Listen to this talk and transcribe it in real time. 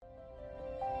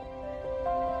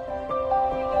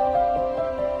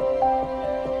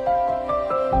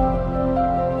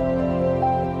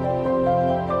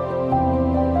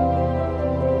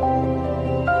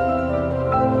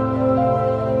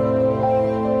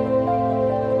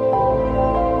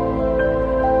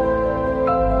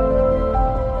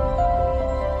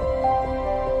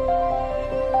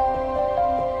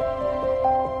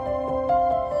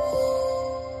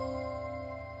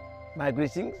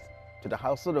Greetings to the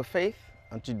household of faith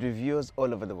and to the viewers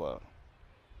all over the world.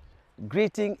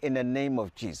 Greeting in the name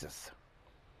of Jesus.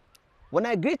 When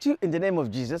I greet you in the name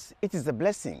of Jesus, it is a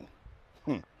blessing.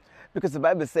 Because the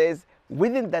Bible says,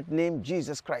 within that name,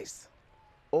 Jesus Christ,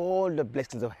 all the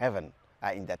blessings of heaven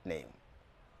are in that name.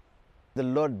 The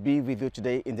Lord be with you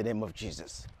today in the name of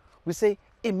Jesus. We say,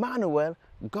 Emmanuel,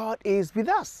 God is with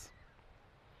us.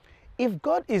 If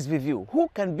God is with you, who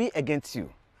can be against you?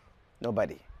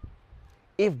 Nobody.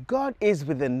 If God is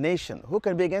with the nation, who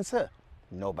can be against her?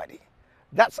 Nobody.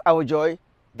 That's our joy,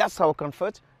 that's our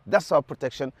comfort, that's our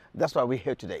protection, that's why we're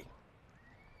here today.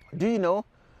 Do you know,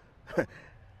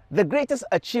 the greatest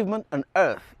achievement on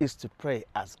earth is to pray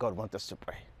as God wants us to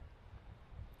pray.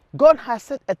 God has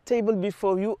set a table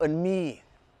before you and me.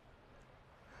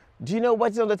 Do you know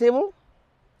what's on the table?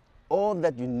 All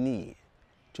that you need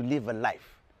to live a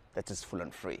life that is full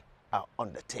and free are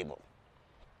on the table.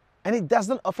 And it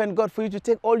doesn't offend God for you to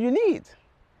take all you need.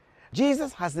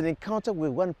 Jesus has an encounter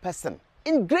with one person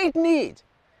in great need,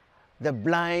 the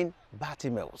blind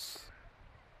Bartimaeus.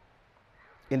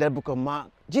 In that book of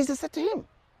Mark, Jesus said to him,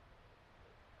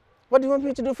 "What do you want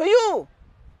me to do for you?"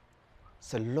 He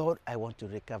said, "Lord, I want to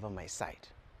recover my sight."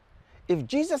 If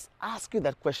Jesus asks you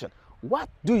that question, what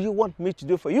do you want me to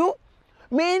do for you?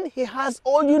 Mean he has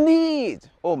all you need.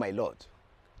 Oh my Lord.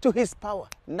 To his power,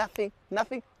 nothing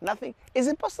is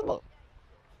impossible.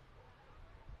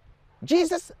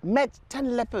 Jesus met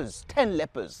 10 lepers,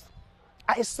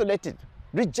 isolated,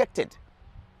 rejected,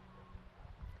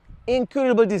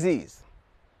 incurable disease.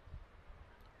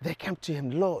 They came to him,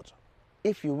 "Lord,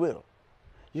 if you will,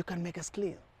 you can make us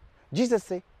clean." Jesus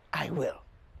said, "I will."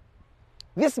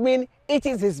 This means it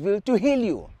is his will to heal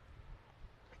you.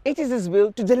 It is his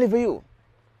will to deliver you.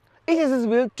 It is his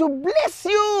will to bless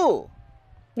you.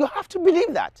 You have to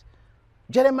believe that.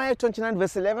 Jeremiah 29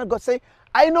 verse 11, God says,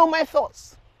 "I know my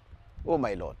thoughts, oh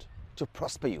my Lord, to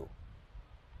prosper you."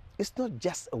 It's not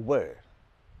just a word.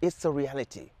 It's a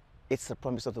reality. It's a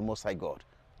promise of the Most High God.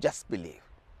 Just believe.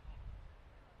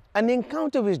 An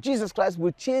encounter with Jesus Christ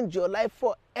will change your life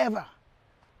forever.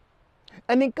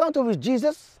 An encounter with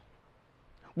Jesus,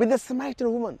 with the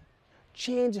Samaritan woman,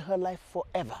 changed her life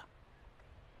forever.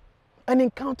 An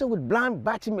encounter with blind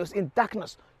Bartimaeus in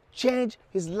darkness changed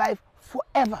his life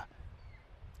forever.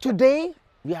 Today,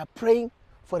 we are praying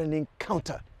for an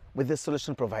encounter with the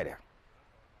solution provider.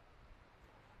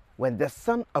 When the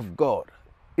Son of God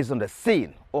is on the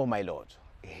scene, oh my Lord,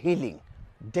 healing,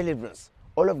 deliverance,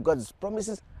 all of God's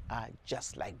promises are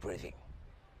just like breathing.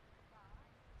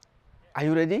 Are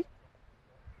you ready?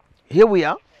 Here we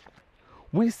are.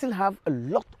 We still have a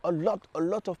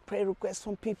lot of prayer requests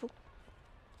from people.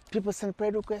 People send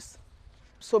prayer requests.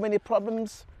 So many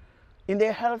problems in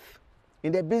their health,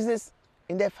 in their business,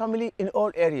 in their family, in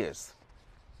all areas.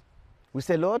 We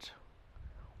say, Lord,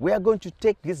 we are going to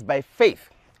take this by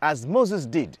faith, as Moses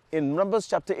did in Numbers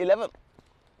chapter 11.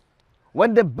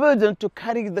 When the burden to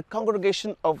carry the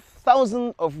congregation of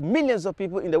thousands of millions of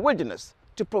people in the wilderness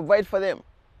to provide for them,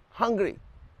 hungry,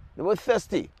 they were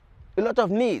thirsty, a lot of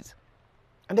needs.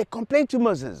 And they complained to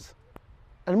Moses.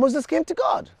 And Moses came to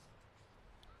God.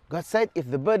 God said, if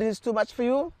the burden is too much for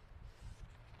you,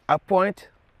 appoint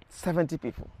 70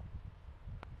 people.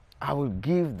 I will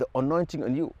give the anointing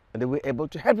on you, and they were able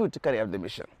to help you to carry out the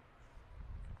mission.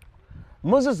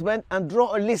 Moses went and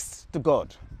drew a list to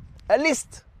God. A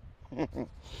list. And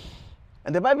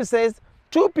the Bible says,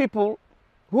 2 people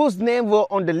whose names were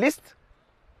on the list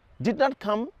did not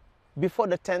come before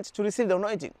the tent to receive the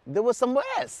anointing. They were somewhere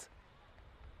else.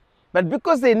 But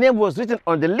because their name was written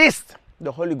on the list,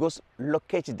 the Holy Ghost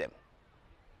located them.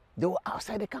 They were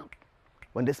outside the camp.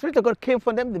 When the Spirit of God came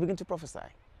for them, they began to prophesy.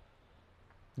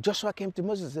 Joshua came to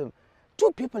Moses and said,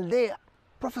 2 people there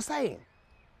prophesying.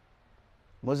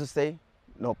 Moses said,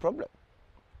 no problem.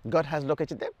 God has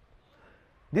located them.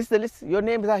 This is the list. Your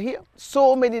names are here.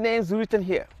 So many names written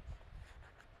here.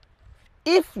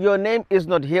 If your name is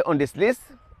not here on this list,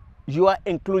 you are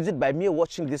included by me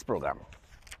watching this program.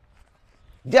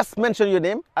 Just mention your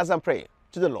name as I'm praying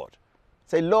to the Lord.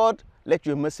 Say, Lord, let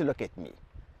your mercy locate me.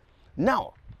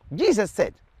 Now, Jesus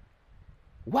said,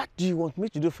 what do you want me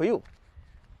to do for you?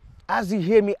 As you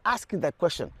hear me asking that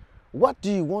question, what do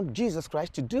you want Jesus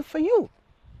Christ to do for you?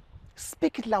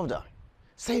 Speak it louder.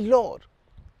 Say, Lord,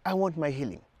 I want my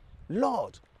healing.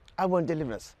 Lord, I want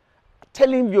deliverance.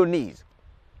 Tell him your needs.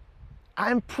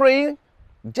 I'm praying,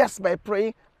 just by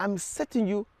praying, I'm setting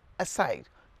you aside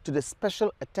to the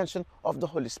special attention of the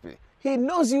Holy Spirit. He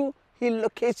knows you, he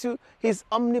locates you, he's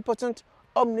omnipotent,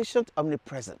 omniscient,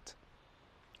 omnipresent.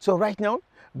 So right now,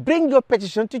 bring your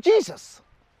petition to Jesus,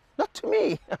 not to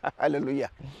me.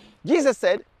 Hallelujah. Jesus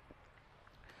said,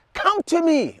 Come to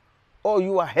me, or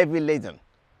you are heavy laden.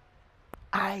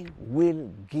 I will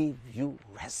give you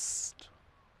rest.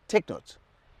 Take note.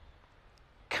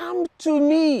 Come to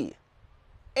me,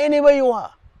 anywhere you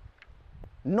are,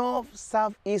 north,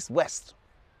 south, east, west.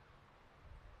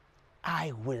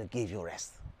 I will give you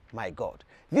rest. My God.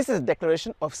 This is a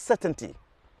declaration of certainty.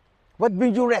 What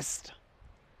brings you rest?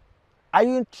 Are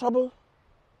you in trouble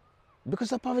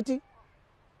because of poverty?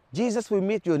 Jesus will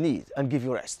meet your needs and give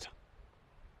you rest.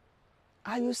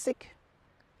 Are you sick?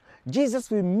 Jesus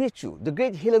will meet you. The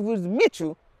great healer will meet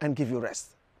you and give you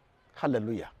rest.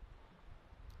 Hallelujah.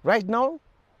 Right now,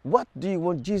 what do you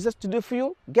want Jesus to do for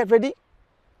you? Get ready.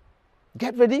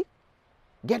 Get ready.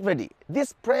 Get ready.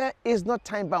 This prayer is not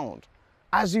time bound.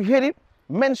 As you hear it,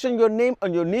 mention your name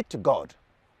and your need to God.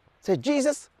 Say,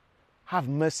 Jesus, have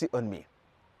mercy on me.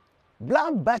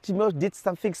 Blind Bartimaeus did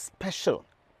something special.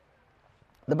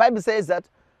 The Bible says that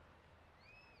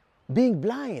being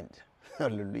blind,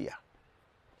 hallelujah,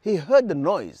 he heard the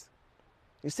noise.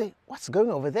 He said, what's going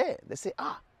over there? They say,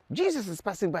 Jesus is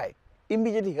passing by.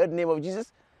 Immediately heard the name of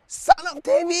Jesus. Son of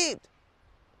David,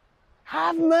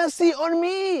 have mercy on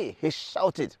me, he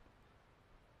shouted.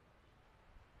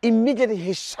 Immediately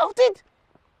he shouted,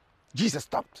 Jesus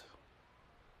stopped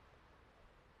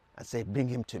and said, bring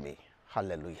him to me.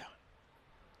 Hallelujah.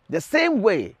 The same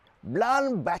way,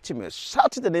 blind Bartimaeus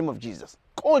shouted the name of Jesus,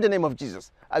 called the name of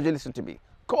Jesus as you listen to me.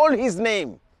 Call his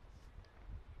name.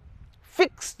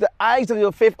 Fix the eyes of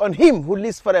your faith on him who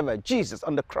lives forever, Jesus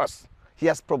on the cross. He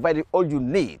has provided all you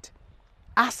need.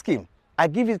 Ask him. I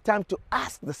give you time to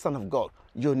ask the Son of God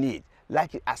your need.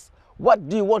 Like he asked, what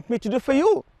do you want me to do for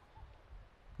you?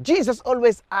 Jesus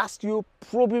always asks you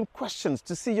probing questions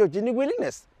to see your genuine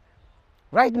willingness.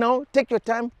 Right now, take your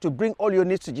time to bring all your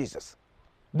needs to Jesus.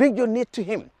 Bring your need to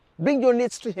him. Bring your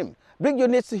needs to him. Bring your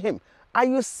needs to him. Are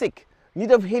you sick?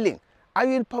 Need of healing? Are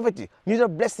you in poverty? Need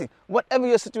of blessing? Whatever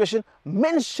your situation,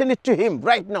 mention it to him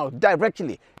right now,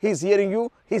 directly. He's hearing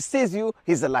you. He sees you.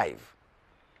 He's alive.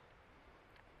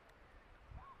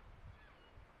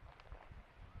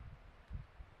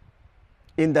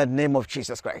 In the name of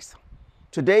Jesus Christ.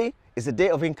 Today is a day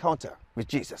of encounter with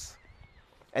Jesus.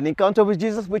 An encounter with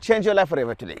Jesus will change your life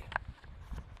forever today.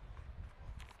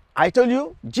 I told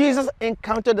you, Jesus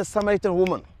encountered the Samaritan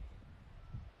woman.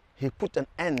 He put an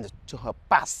end to her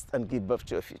past and gave birth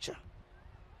to her future.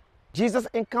 Jesus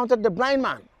encountered the blind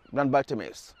man, blind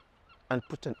Bartimaeus, and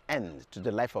put an end to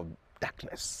the life of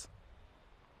darkness.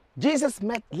 Jesus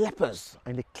met lepers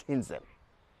and he cleansed them.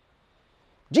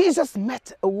 Jesus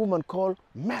met a woman called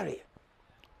Mary,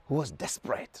 who was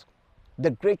desperate.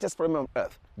 The greatest problem on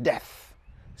earth, death.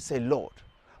 Say, Lord,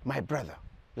 my brother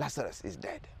Lazarus is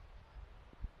dead.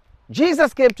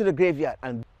 Jesus came to the graveyard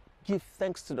and give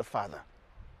thanks to the Father.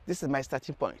 This is my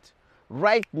starting point.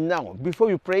 Right now, before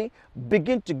you pray,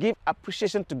 begin to give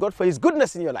appreciation to God for his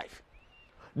goodness in your life.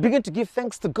 Begin to give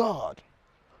thanks to God.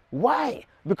 Why?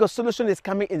 Because solution is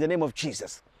coming in the name of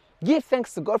Jesus. Give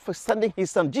thanks to God for sending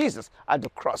his son Jesus at the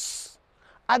cross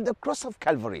of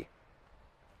Calvary.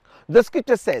 The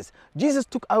scripture says, Jesus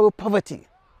took our poverty,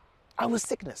 our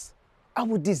sickness,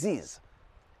 our disease,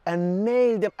 and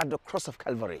nailed them at the cross of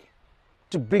Calvary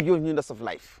to bring you newness of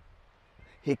life.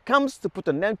 He comes to put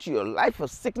an end to your life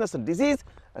of sickness and disease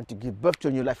and to give birth to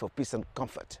a new life of peace and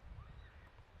comfort.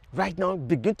 Right now,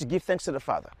 begin to give thanks to the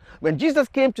Father. When Jesus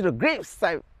came to the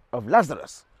graveside of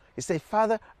Lazarus, he said,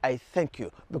 Father, I thank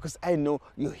you because I know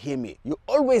you hear me. You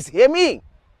always hear me.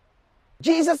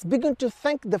 Jesus began to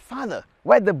thank the Father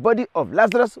while the body of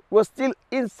Lazarus was still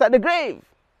inside the grave.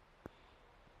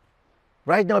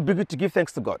 Right now, begin to give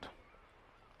thanks to God.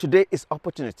 Today is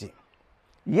opportunity.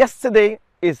 Yesterday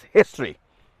is history.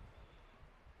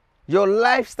 Your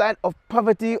lifestyle of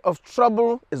poverty, of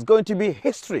trouble is going to be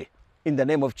history in the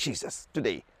name of Jesus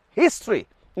today. History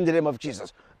in the name of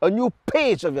Jesus. A new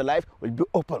page of your life will be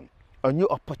open. A new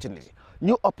opportunity.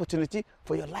 New opportunity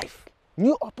for your life.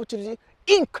 New opportunity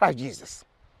in Christ Jesus.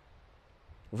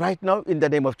 Right now in the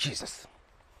name of Jesus.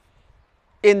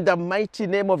 In the mighty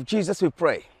name of Jesus we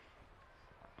pray.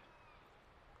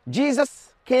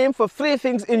 Jesus came for three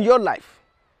things in your life.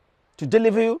 To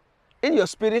deliver you in your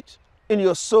spirit, in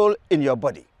your soul, in your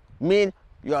body. Mean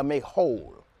you are made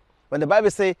whole. When the Bible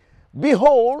says, be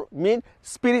whole, mean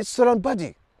spirit, soul, and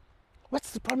body.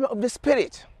 What's the problem of the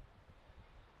spirit?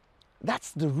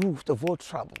 That's the root of all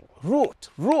trouble. Root.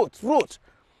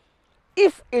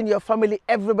 If in your family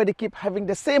everybody keep having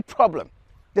the same problem,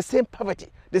 the same poverty,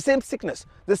 the same sickness,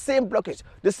 the same blockage,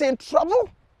 the same trouble,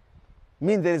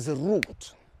 mean there is a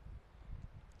root.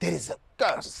 There is a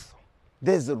curse.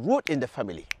 There is a root in the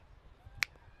family.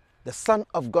 The Son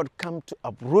of God come to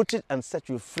uproot it and set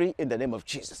you free in the name of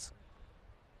Jesus.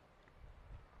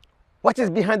 What is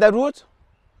behind that root?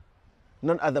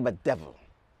 None other but devil,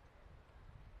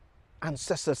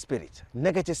 ancestral spirit,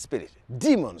 negative spirit,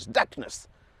 demons, darkness.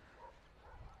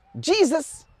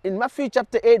 Jesus, in Matthew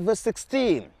chapter 8, verse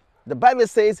 16, the Bible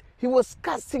says he was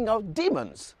casting out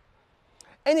demons.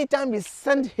 Anytime he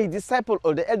sent his disciples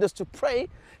or the elders to pray,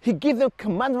 he gave them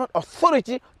commandment,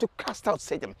 authority to cast out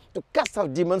Satan, to cast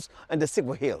out demons, and the sick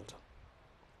were healed.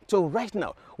 So right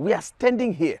now, we are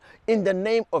standing here in the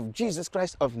name of Jesus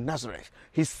Christ of Nazareth.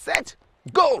 He said,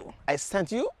 go, I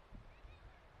sent you.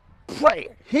 Pray,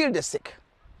 heal the sick,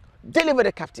 deliver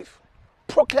the captive,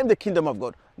 proclaim the kingdom of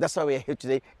God. That's why we are here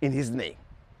today in his name.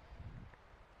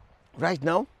 Right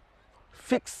now,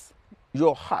 fix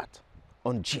your heart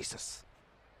on Jesus.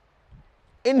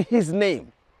 In his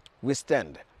name, we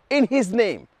stand. In his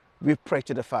name, we pray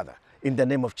to the Father. In the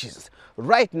name of Jesus.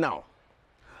 Right now,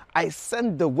 I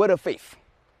send the word of faith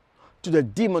to the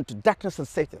demon, to darkness and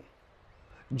Satan.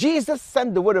 Jesus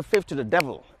sent the word of faith to the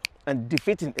devil and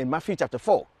defeated him in Matthew chapter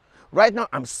 4. Right now,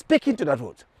 I'm speaking to that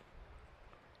root.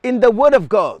 In the word of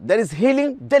God, there is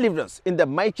healing, deliverance in the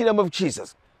mighty name of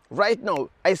Jesus. Right now,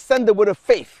 I send the word of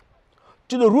faith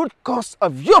to the root cause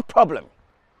of your problem,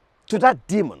 to that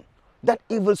demon, that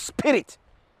evil spirit,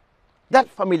 that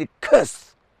family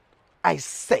curse. I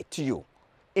say to you,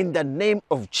 in the name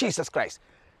of Jesus Christ,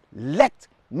 let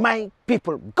my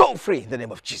people go free in the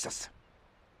name of Jesus.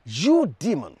 You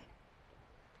demon,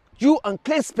 you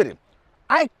unclean spirit,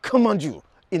 I command you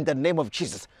in the name of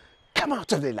Jesus, come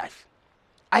out of their life.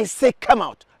 I say come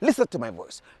out. Listen to my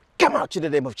voice. Come out in the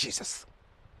name of Jesus.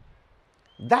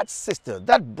 That sister,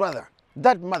 that brother,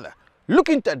 that mother,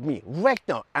 looking at me right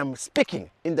now, I'm speaking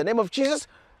in the name of Jesus.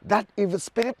 That evil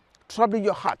spirit troubling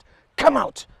your heart, come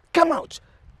out, come out,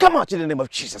 come out in the name of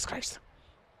Jesus Christ.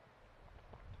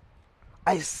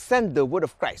 I send the word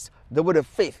of Christ, the word of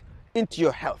faith into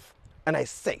your health. And I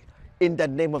say, in the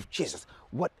name of Jesus,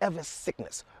 whatever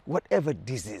sickness, whatever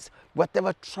disease,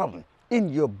 whatever trouble in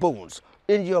your bones,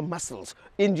 in your muscles,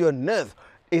 in your nerve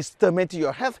is tormenting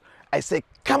your health, I say,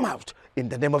 come out in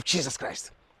the name of Jesus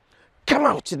Christ. Come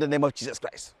out in the name of Jesus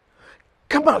Christ.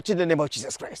 Come out in the name of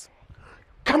Jesus Christ.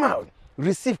 Come out.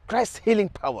 Receive Christ's healing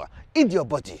power in your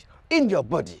body, in your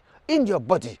body, in your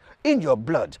body, in your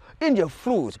blood, in your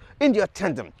fluid, in your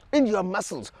tendon, in your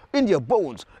muscles, in your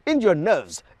bones, in your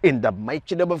nerves, in the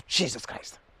mighty name of Jesus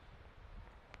Christ.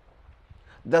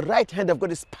 The right hand of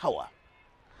God is power.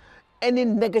 Any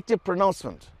negative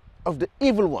pronouncement of the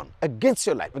evil one against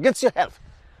your life, against your health,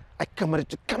 I command it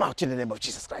to come out in the name of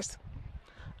Jesus Christ.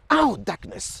 Out,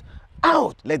 darkness.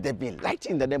 Out. Let there be light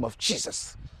in the name of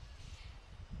Jesus.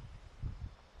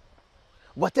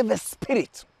 Whatever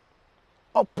spirit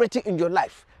operating in your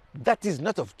life that is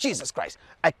not of Jesus Christ,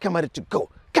 I command it to go.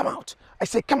 Come out. I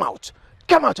say, come out.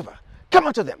 Come out of her. Come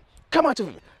out of them. Come out of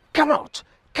him. Come out.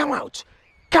 Come out.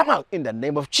 Come out in the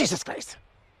name of Jesus Christ.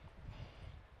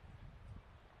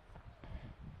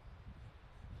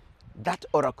 That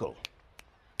oracle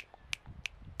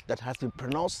that has been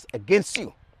pronounced against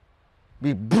you,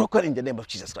 be broken in the name of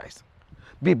Jesus Christ.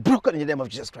 Be broken in the name of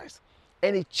Jesus Christ.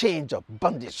 Any change of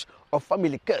bondage or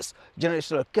family curse,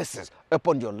 generational curses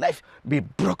upon your life, be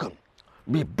broken.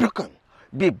 Be broken.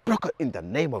 Be broken in the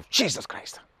name of Jesus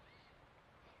Christ.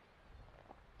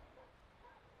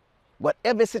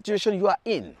 Whatever situation you are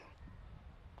in,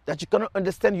 that you cannot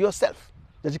understand yourself,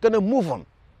 that you cannot move on,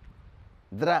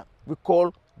 there are, we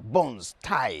call bonds,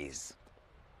 ties,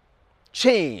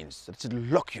 chains that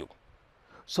lock you.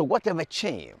 So whatever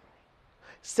chain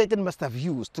Satan must have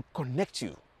used to connect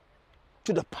you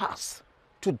to the past,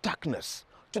 to darkness,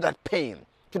 to that pain,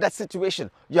 to that situation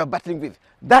you are battling with,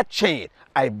 that chain,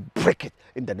 I break it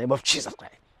in the name of Jesus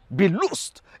Christ. Be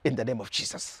loosed in the name of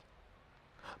Jesus.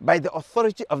 By the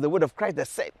authority of the word of Christ that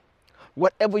said,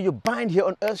 whatever you bind here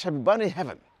on earth shall be bound in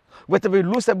heaven. Whatever you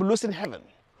loose shall be loosed in heaven.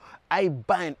 I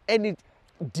bind any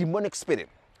demonic spirit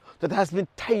that has been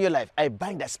tying your life. I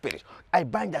bind that spirit. I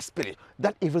bind that spirit,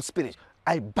 that evil spirit.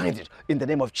 I bind it in the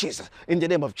name of Jesus, in the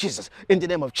name of Jesus, in the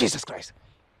name of Jesus Christ.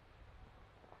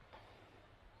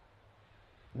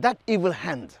 That evil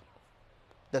hand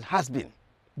that has been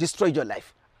destroyed your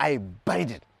life, I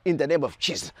bind it in the name of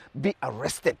Jesus. Be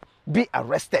arrested, be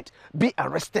arrested, be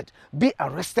arrested, be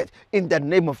arrested in the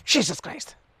name of Jesus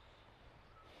Christ.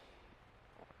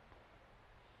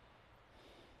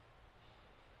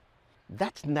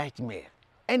 That nightmare,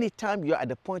 anytime you're at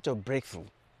the point of breakthrough,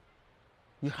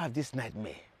 you have this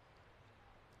nightmare,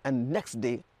 and next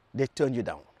day they turn you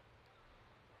down,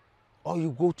 or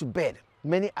you go to bed.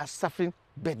 Many are suffering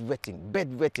bedwetting,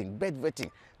 bedwetting, bedwetting.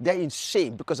 They're in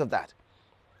shame because of that.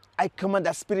 I command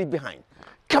that spirit behind.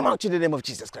 Come out in the name of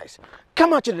Jesus Christ.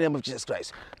 Come out in the name of Jesus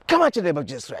Christ. Come out in the name of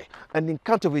Jesus Christ. An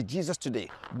encounter with Jesus today,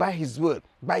 by his word,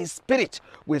 by his spirit,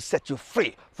 will set you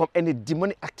free from any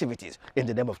demonic activities in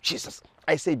the name of Jesus.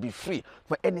 I say be free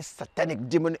from any satanic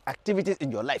demonic activities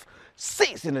in your life.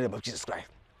 Cease in the name of Jesus Christ.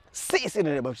 Cease in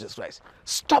the name of Jesus Christ.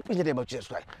 Stop in the name of Jesus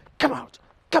Christ. Come out.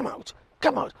 Come out.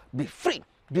 Come out. Be free.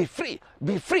 Be free.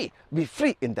 Be free. Be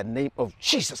free in the name of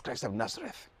Jesus Christ of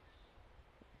Nazareth.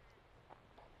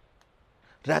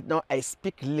 Right now, I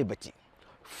speak liberty,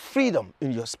 freedom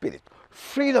in your spirit,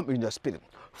 freedom in your spirit,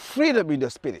 freedom in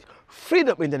your spirit,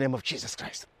 freedom in the name of Jesus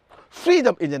Christ,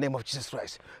 freedom in the name of Jesus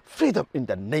Christ, freedom in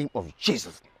the name of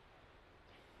Jesus.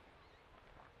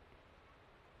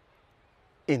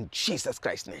 In Jesus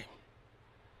Christ's name.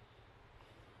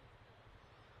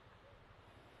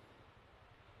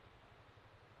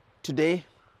 Today,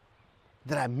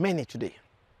 there are many today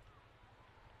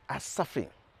are suffering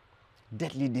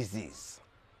deadly disease,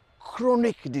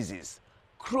 chronic disease,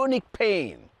 chronic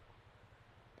pain.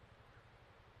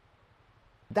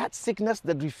 That sickness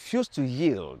that refused to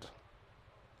yield,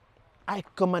 I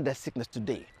command that sickness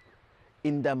today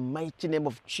in the mighty name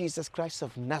of Jesus Christ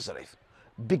of Nazareth.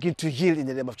 Begin to yield in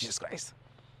the name of Jesus Christ.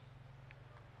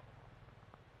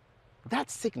 That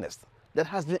sickness that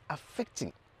has been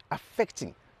affecting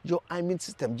your immune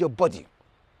system, your body,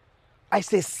 I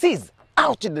say cease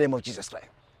out in the name of Jesus Christ.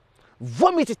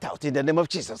 Vomit it out in the name of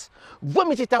Jesus.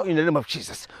 Vomit it out in the name of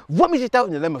Jesus. Vomit it out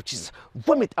in the name of Jesus.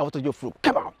 Vomit out of your throat.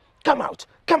 Come out. Come out.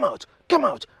 Come out. Come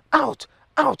out. Out.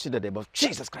 Out in the name of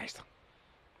Jesus Christ.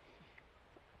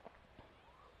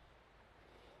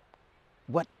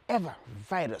 Whatever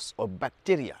virus or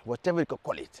bacteria, whatever you could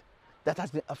call it, that has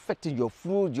been affecting your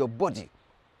food, your body,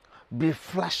 be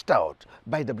flushed out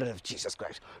by the blood of Jesus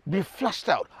Christ. Be flushed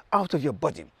out of your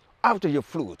body, out of your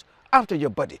fluid, out of your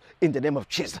body in the name of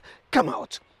Jesus. Come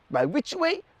out. By which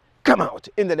way? Come out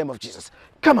in the name of Jesus.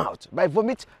 Come out. By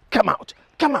vomit, come out.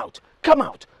 Come out. Come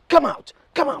out. Come out.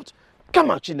 Come out.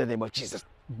 Come out in the name of Jesus.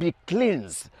 Be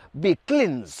cleansed. Be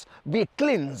cleansed. Be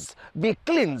cleansed. Be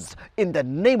cleansed in the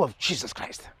name of Jesus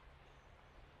Christ.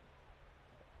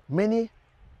 Many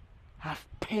have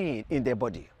pain in their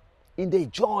body, in their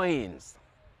joints,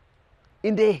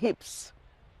 in their hips.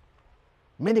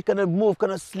 Many cannot move,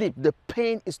 cannot sleep. The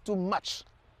pain is too much.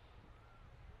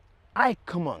 I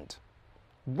command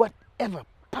whatever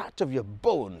part of your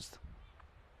bones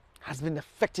has been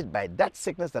affected by that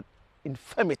sickness, that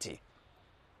infirmity,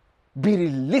 be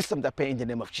released from the pain in the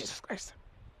name of Jesus Christ.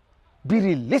 Be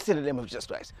released in the name of Jesus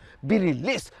Christ. Be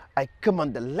released. I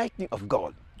command the lightning of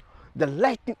God, the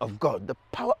lightning of God, the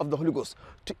power of the Holy Ghost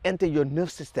to enter your nerve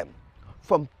system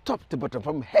from top to bottom,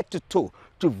 from head to toe,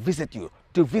 to visit you,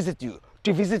 to visit you,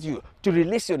 to visit you, to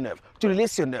release your nerve, to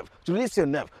release your nerve, to release your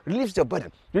nerve, release your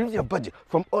body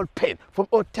from all pain, from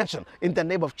all tension, in the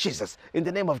name of Jesus, in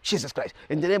the name of Jesus Christ,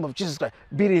 in the name of Jesus Christ.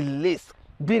 Be released,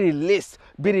 be released,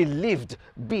 be relieved,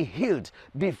 be healed,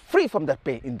 be free from that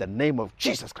pain in the name of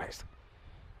Jesus Christ.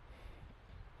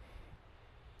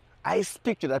 I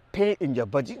speak to that pain in your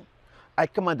body. I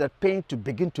command that pain to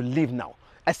begin to leave now.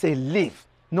 I say leave,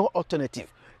 no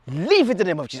alternative. Leave in the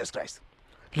name of Jesus Christ.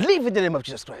 Leave in the name of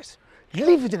Jesus Christ.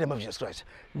 Leave in the name of Jesus Christ.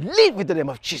 Leave in the name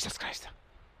of Jesus Christ.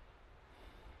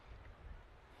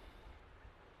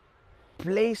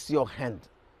 Place your hand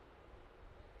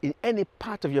in any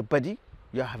part of your body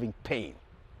you are having pain.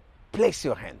 Place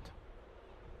your hand.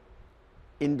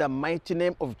 In the mighty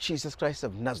name of Jesus Christ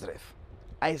of Nazareth,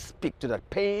 I speak to that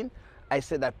pain. I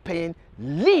say that pain,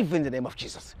 leave in the name of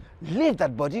Jesus. Leave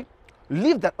that body,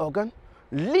 leave that organ,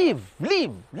 leave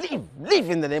in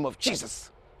the name of Jesus,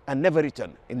 and never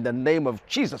return in the name of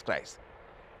Jesus Christ.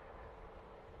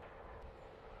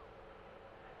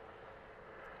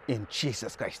 In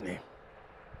Jesus Christ's name.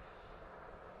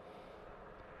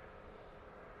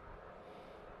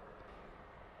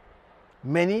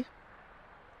 Many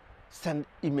send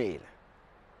email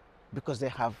because they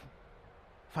have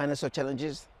financial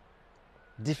challenges,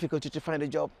 difficulty to find a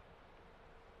job.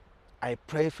 I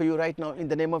pray for you right now in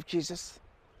the name of Jesus.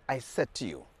 I said to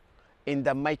you, in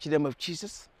the mighty name of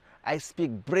Jesus, I speak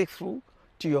breakthrough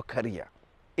to your career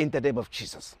in the name of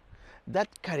Jesus. That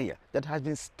career that has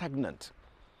been stagnant,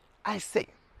 I say,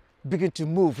 begin to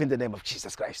move in the name of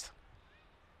Jesus Christ.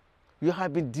 You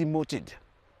have been demoted,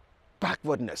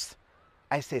 backwardness.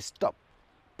 I say stop.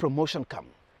 Promotion come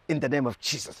in the name of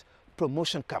Jesus.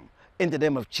 Promotion come in the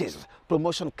name of Jesus.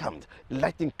 Promotion come.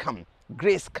 Lightning come.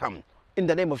 Grace come in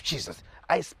the name of Jesus.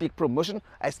 I speak promotion.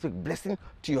 I speak blessing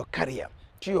to your career,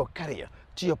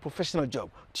 to to your professional job,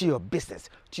 to your business,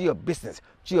 to your business,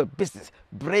 to your business.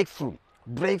 Breakthrough,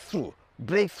 breakthrough,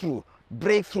 breakthrough,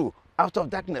 breakthrough out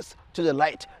of darkness to the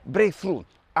light. Breakthrough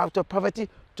out of poverty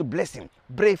to blessing.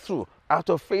 Breakthrough out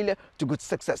of failure to good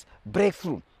success.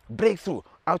 Breakthrough, breakthrough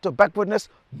out of backwardness.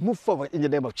 Move forward in the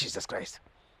name of Jesus Christ.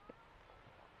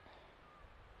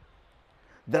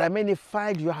 There are many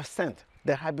files you have sent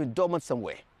that have been dormant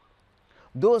somewhere.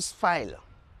 Those files,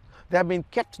 they have been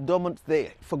kept dormant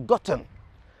there, forgotten.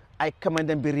 I command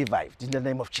them be revived in the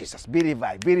name of Jesus. Be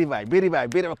revived, be revived, be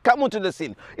revived, be revived. Come onto the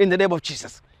scene in the name of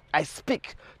Jesus. I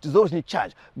speak to those in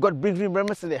charge. God, bring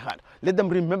remembrance in their heart. Let them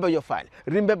remember your file.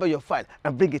 Remember your file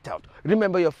and bring it out.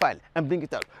 Remember your file and bring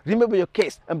it out. Remember your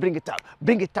case and bring it out.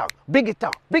 Bring it out. Bring it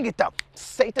out. Bring it out.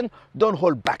 Satan, don't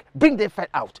hold back. Bring their file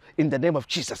out in the name of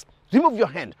Jesus. Remove your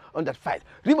hand on that file.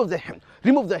 Remove the hand.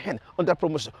 Remove the hand on that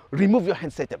promotion. Remove your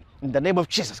hand, Satan, in the name of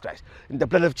Jesus Christ. In the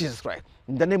blood of Jesus Christ.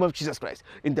 In the name of Jesus Christ.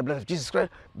 In the blood of Jesus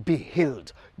Christ. Be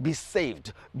healed. Be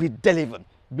saved. Be delivered.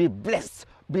 Be blessed.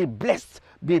 Be blessed.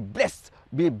 Be blessed.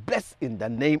 Be blessed in the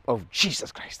name of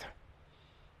Jesus Christ.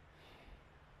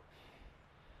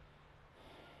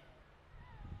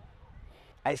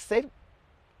 I said,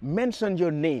 mention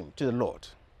your name to the Lord.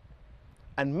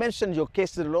 And mention your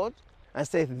case to the Lord. And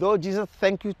say, Lord Jesus,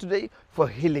 thank you today for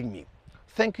healing me.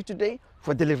 Thank you today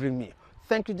for delivering me.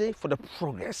 Thank you today for the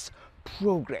progress,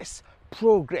 progress,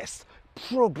 progress,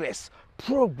 progress,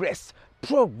 progress,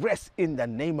 progress in the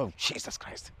name of Jesus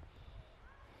Christ.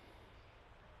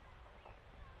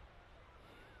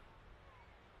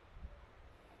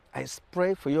 I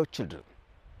pray for your children.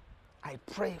 I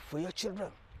pray for your children.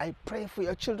 I pray for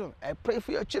your children. I pray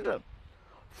for your children.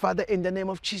 Father, in the name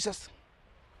of Jesus,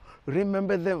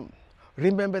 remember them.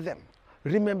 Remember them.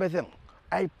 Remember them.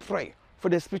 I pray for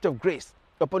the spirit of grace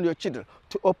upon your children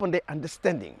to open their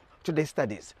understanding to their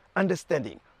studies.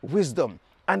 Understanding, wisdom,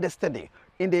 understanding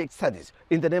in their studies.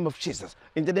 In the name of Jesus.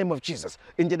 In the name of Jesus.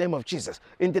 In the name of Jesus.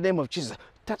 In the name of Jesus.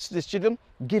 Touch these children.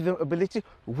 Give them ability,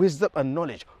 wisdom and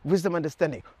knowledge. Wisdom and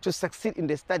understanding to succeed in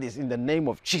their studies in the name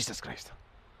of Jesus Christ.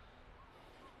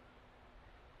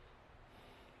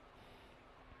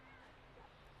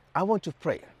 I want to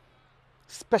pray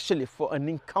especially for an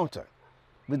encounter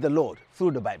with the Lord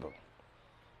through the Bible.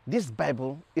 This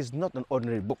Bible is not an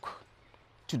ordinary book.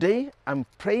 Today, I'm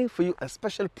praying for you a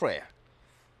special prayer.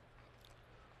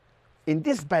 In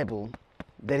this Bible,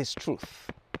 there is truth.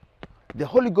 The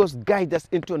Holy Ghost guides us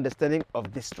into understanding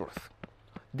of this truth.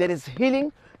 There is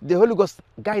healing. The Holy Ghost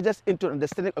guides us into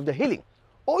understanding of the healing.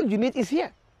 All you need is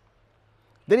here.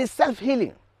 There is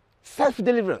self-healing,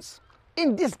 self-deliverance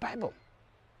in this Bible.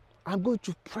 I'm going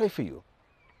to pray for you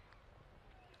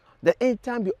that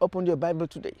anytime you open your Bible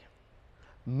today,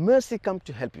 mercy comes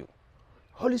to help you.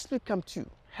 Holy Spirit comes to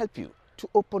help you to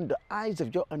open the eyes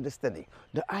of your understanding,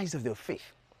 the eyes of your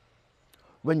faith.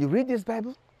 When you read this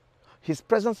Bible, His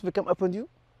presence will come upon you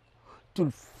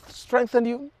to strengthen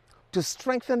you,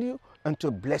 and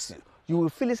to bless you. You will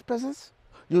feel His presence.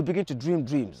 You will begin to dream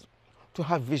dreams, to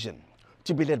have vision,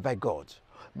 to be led by God.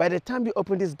 By the time you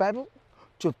open this Bible,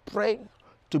 to pray,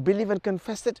 to believe and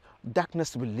confess it,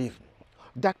 darkness will leave.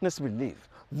 Darkness will leave.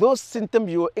 Those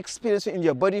symptoms you are experiencing in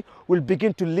your body will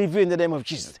begin to leave you in the name of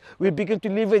Jesus. Will begin to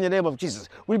leave you in the name of Jesus.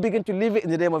 Will begin to leave you in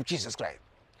the name of Jesus Christ.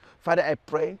 Father, I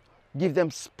pray, give them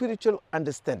spiritual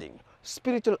understanding,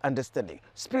 spiritual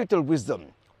wisdom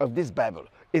of this Bible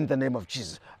in the name of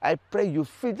Jesus. I pray you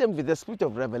fill them with the spirit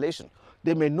of revelation.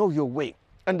 They may know your way,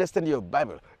 understand your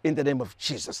Bible in the name of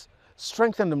Jesus.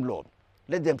 Strengthen them, Lord.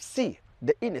 Let them see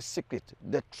the inner secret,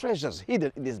 the treasures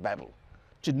hidden in this Bible,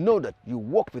 to know that you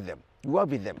walk with them, you are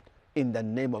with them in the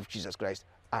name of Jesus Christ.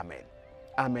 Amen.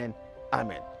 Amen.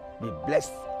 Amen. Be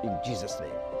blessed in Jesus'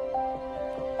 name.